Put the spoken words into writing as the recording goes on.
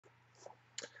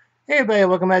Hey everybody,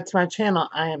 welcome back to my channel.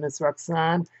 I am Miss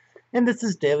Roxanne, and this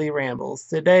is Daily Rambles.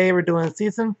 Today we're doing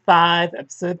Season 5,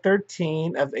 Episode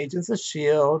 13 of Agents of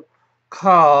S.H.I.E.L.D.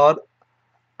 called,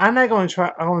 I'm going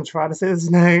to try to say this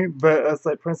name, but it's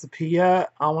like Principia,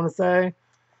 I want to say.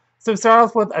 So we start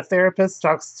off with a therapist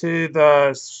talks to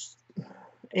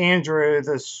Andrew,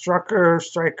 the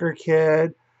striker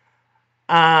kid.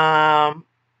 Um,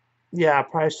 yeah, I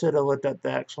probably should have looked up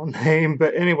the actual name,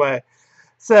 but anyway.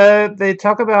 So they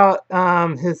talk about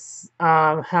his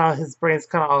how his brain's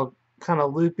kind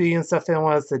of loopy and stuff. They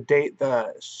want us to date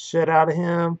the shit out of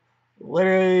him,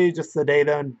 literally just to date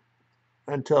him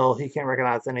until he can't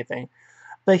recognize anything.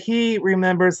 But he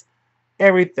remembers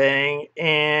everything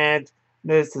and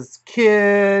knows his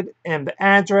kid and the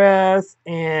address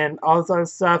and all this other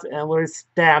stuff, and literally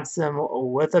stabs him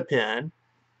with a pin.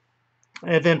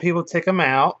 And then people take him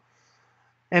out.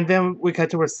 And then we cut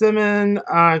to where Simon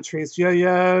treats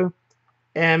Yo-Yo.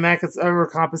 And Mac is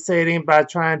overcompensating by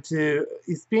trying to.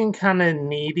 He's being kind of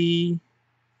needy.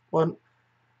 Well,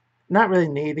 not really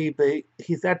needy, but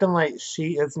he's acting like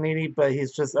she is needy, but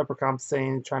he's just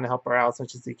overcompensating, trying to help her out as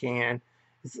much as he can.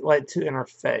 He's like too in her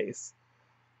face.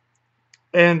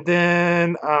 And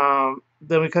then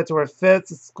we cut to where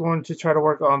Fitz is going to try to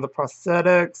work on the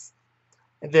prosthetics.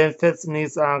 And then Fitz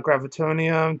needs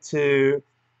gravitonium to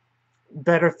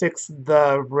better fix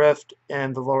the rift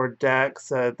in the lower deck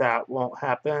so that won't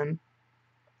happen.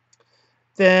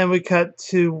 Then we cut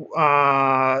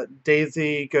to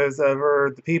Daisy goes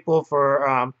over the people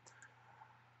for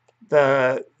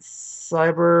the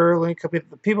Cyberlink company,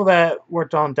 the people that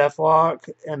worked on Deathlock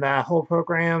and that whole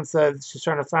program. So she's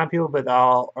trying to find people, but they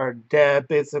all are dead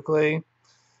basically.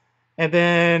 And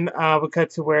then we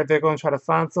cut to where they're going to try to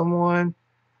find someone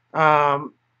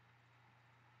um,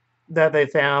 that they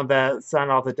found that signed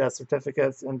all the death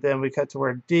certificates. And then we cut to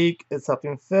where Deke is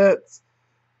helping Fitz.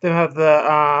 Then we have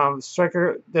the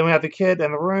striker. Then we have the kid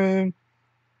in the room,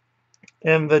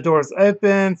 and the door's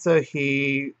open, so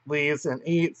he leaves and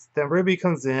eats. Then Ruby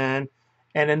comes in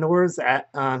and ignores at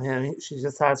him. She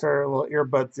just has her little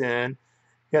earbuds in,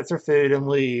 gets her food, and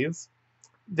leaves.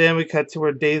 Then we cut to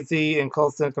where Daisy and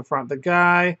Colson confront the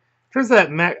guy. Turns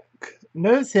out Mac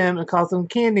knows him and calls him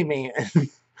Candyman.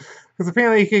 Because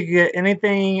apparently he could get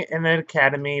anything in the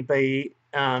academy, but he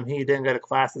didn't go to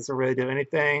classes or really do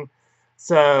anything.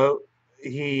 So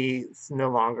he's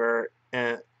no longer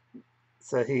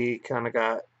so he kind of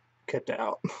got kicked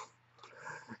out.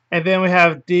 And then we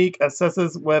have Deke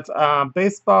obsesses with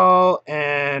baseball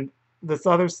and this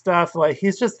other stuff. Like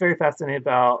he's just very fascinated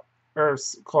about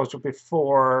Earth's culture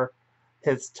before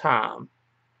his time,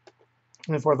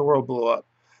 before the world blew up.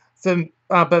 So,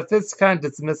 but Fitz kind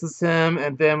of dismisses him,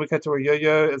 and then we cut to where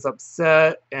Yo-Yo is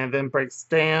upset and then breaks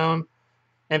down.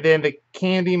 And then the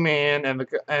Candyman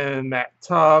and Matt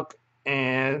talk,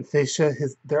 and they show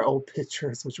their old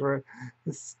pictures, which were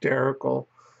hysterical.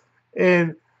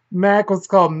 And Mac was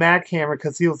called Mac Hammer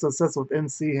because he was obsessed with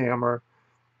MC Hammer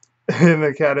in the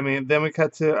academy. And then we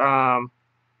cut to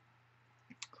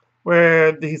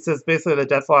where he says basically the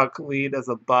Deathlock lead is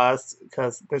a bust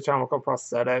because they're trying to work on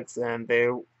prosthetics and they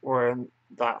were in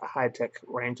the high tech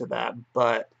range of that,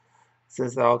 but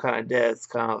since they're all kind of dead, it's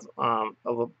kind of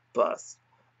a bust.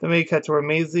 Then we cut to where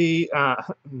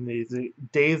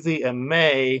Daisy, and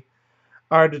May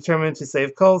are determined to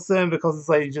save Coulson because it's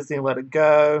like you just need to let it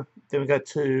go. Then we go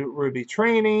to Ruby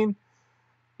training,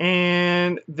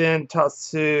 and then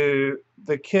talks to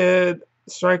the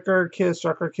striker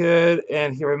kid,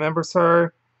 and he remembers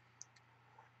her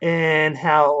and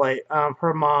how like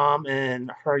her mom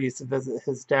and her used to visit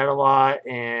his dad a lot,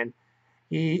 and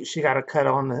she got a cut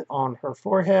on her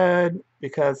forehead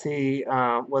because he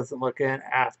wasn't looking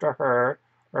after her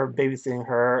or babysitting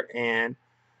her, and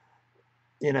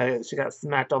she got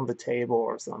smacked on the table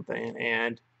or something,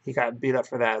 and he got beat up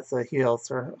for that. So he holds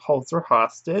her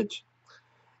hostage.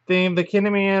 Then the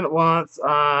Candyman wants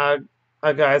a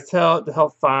guy's help to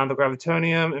help find the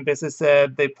gravitonium, and basically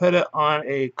said they put it on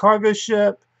a cargo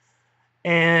ship,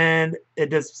 and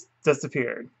it just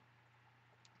disappeared.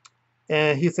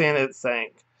 And he's saying it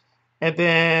sank. And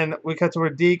then we cut to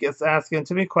where Deke is asking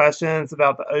too many questions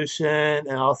about the ocean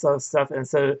and also stuff. And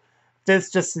so Fitz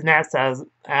just snaps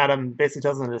at him, basically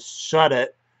tells him to shut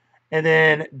it. And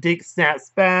then Deke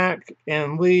snaps back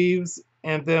and leaves.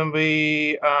 And then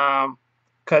we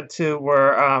cut to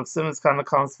where Simmons kind of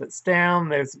calms Fitz down.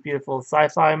 There's a beautiful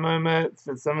sci-fi moment,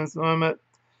 Fitzsimmons moment.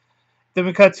 Then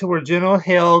we cut to where General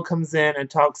Hale comes in and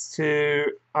talks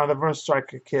to the Verse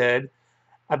Striker kid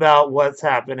about what's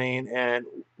happening and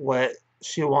what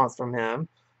she wants from him.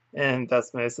 And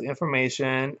that's mostly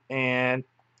information. And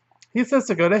he says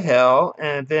to go to hell,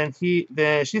 and then she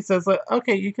says like,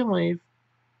 okay, you can leave.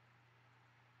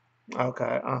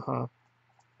 Okay, uh-huh.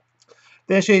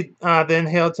 Then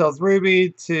Hale tells Ruby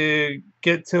to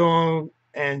get to him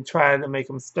and try to make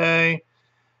him stay.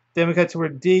 Then we cut to where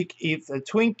Deke eats a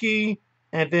Twinkie,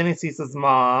 and then he sees his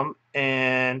mom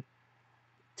and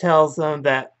tells him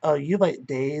that, oh, you like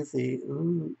Daisy,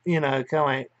 ooh, kind of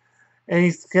like, and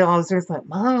he's just like,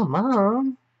 Mom,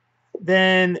 Mom.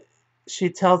 Then she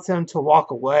tells him to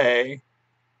walk away,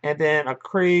 and then a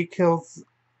Cree kills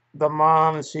the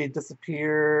mom and she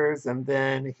disappears, and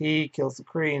then he kills the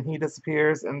Cree and he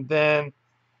disappears, and then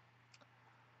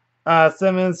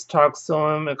Simmons talks to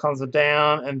him and calms him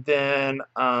down, and then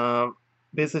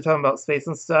basically talking about space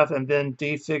and stuff, and then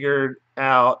Dee figured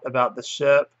out about the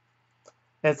ship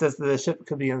and says that the ship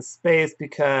could be in space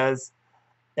because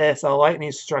if a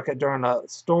lightning struck it during a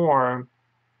storm,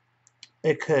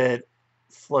 it could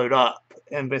float up,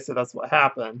 and basically that's what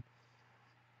happened.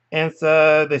 And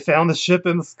so they found the ship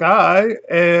in the sky,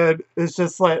 and it's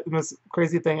just like the most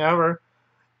crazy thing ever.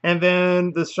 And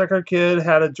then the Striker kid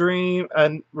had a dream,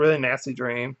 a really nasty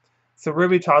dream. So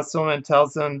Ruby talks to him and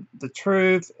tells him the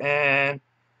truth, and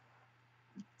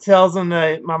tells him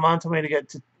that my mom told me to get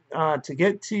to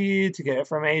you, to get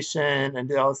information and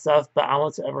do all this stuff, but I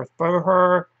want to overthrow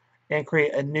her and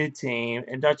create a new team.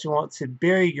 And don't you want to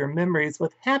bury your memories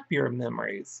with happier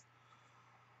memories?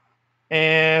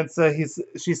 And so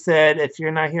she said, if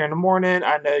you're not here in the morning,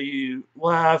 I know you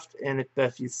left, and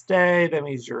if you stay, that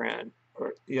means you're in.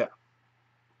 Or, yeah.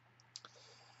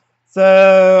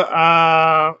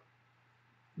 So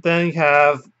then you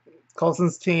have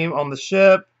Coulson's team on the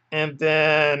ship, and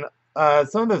then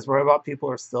some of those robot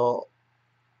people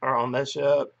are on that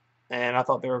ship, and I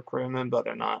thought they were crewmen, but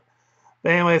they're not.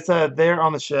 But anyway, so they're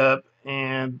on the ship,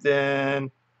 and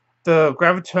then the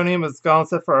gravitonium is gone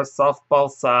set for a softball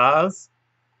size.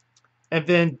 And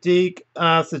then Deke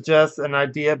suggests an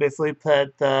idea, basically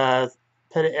put it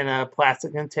in a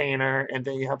plastic container, and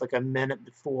then you have like a minute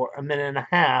and a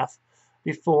half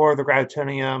before the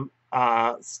gravitonium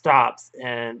stops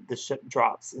and the ship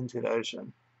drops into the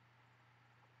ocean.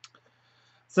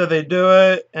 So they do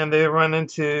it, and they run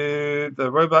into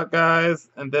the robot guys,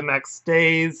 and then Max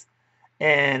stays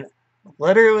and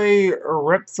literally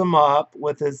rips them up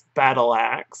with his battle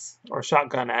axe or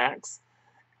shotgun axe,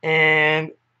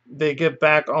 and they get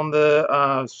back on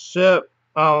the ship,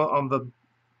 on the,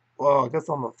 well, I guess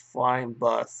on the flying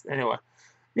bus. Anyway,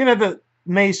 the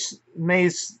Mace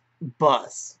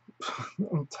bus.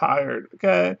 I'm tired.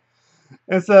 Okay,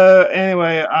 and so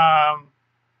anyway,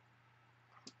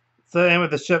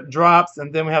 the ship drops,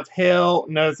 and then we have Hale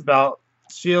knows about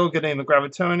Shield getting the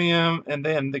gravitonium, and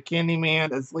then the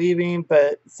Candyman is leaving,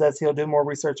 but says he'll do more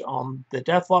research on the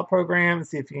Deathlock program and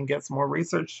see if he can get some more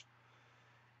research.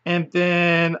 And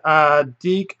then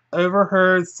Deke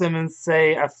overheard Simmons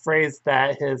say a phrase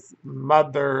that his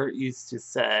mother used to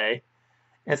say.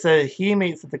 And so he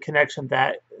makes the connection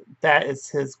that is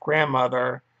his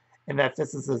grandmother and that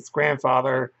this is his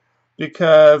grandfather,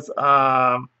 because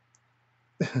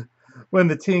when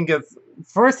the teen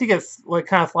he gets like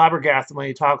kind of flabbergasted when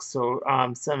he talks to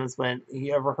Simmons when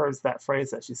he overhears that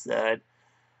phrase that she said.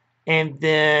 And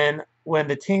then when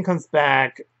the teen comes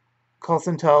back,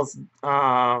 Coulson gives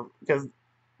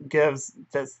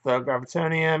Fitz the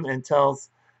gravitonium and tells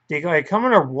Deke, like,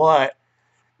 coming or what?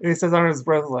 And he says under his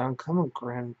breath, like, I'm coming,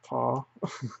 Grandpa.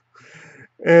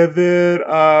 And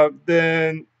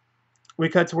then we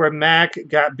cut to where Mac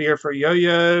got beer for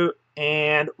Yo-Yo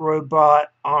and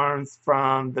robot arms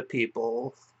from the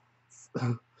people.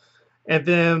 And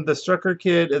then the Strucker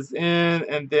kid is in,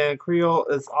 and then Creole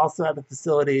is also at the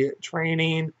facility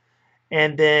training.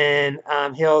 And then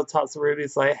Hill talks to Ruby,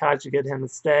 like, how'd you get him to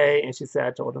stay? And she said,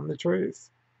 I told him the truth.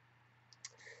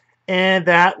 And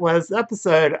that was the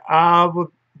episode. I would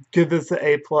give this an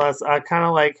A+. I kind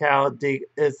of like how Deke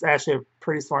is actually a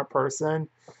pretty smart person,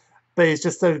 but he's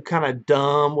just so kind of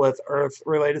dumb with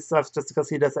Earth-related stuff just because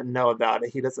he doesn't know about it.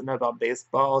 He doesn't know about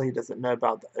baseball. He doesn't know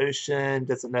about the ocean.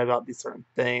 Doesn't know about these certain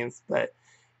things. But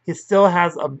he still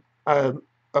has a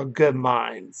good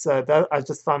mind. So I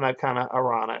just found that kind of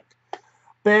ironic.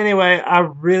 But anyway, I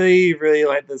really, really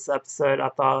liked this episode. I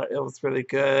thought it was really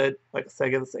good. Like I said, I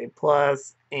give this A+.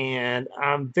 And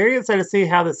I'm very excited to see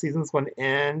how the season's going to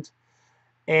end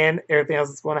and everything else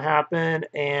that's going to happen.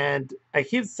 And I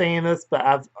keep saying this, but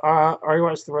I've already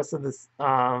watched the rest of this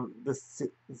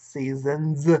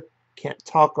seasons. Can't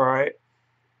talk right.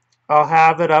 I'll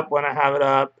have it up when I have it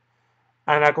up.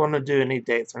 I'm not going to do any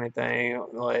dates or anything.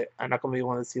 Like, I'm not going to be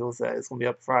one of those people that says it's going to be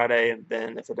up Friday, and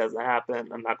then if it doesn't happen,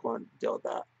 I'm not going to deal with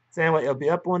that. So anyway, it'll be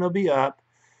up when it'll be up.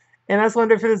 And that's what I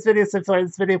did for this video. So if you like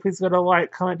this video, please go to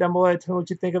like, comment down below, tell me what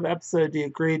you think of the episode. Do you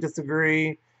agree,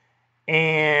 disagree?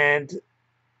 And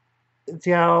if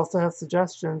you also have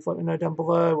suggestions, let me know down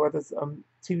below, whether it's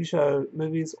TV show,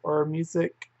 movies, or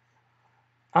music.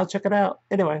 I'll check it out.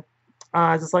 Anyway,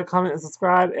 just like, comment, and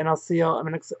subscribe, and I'll see y'all in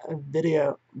my next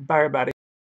video. Bye, everybody.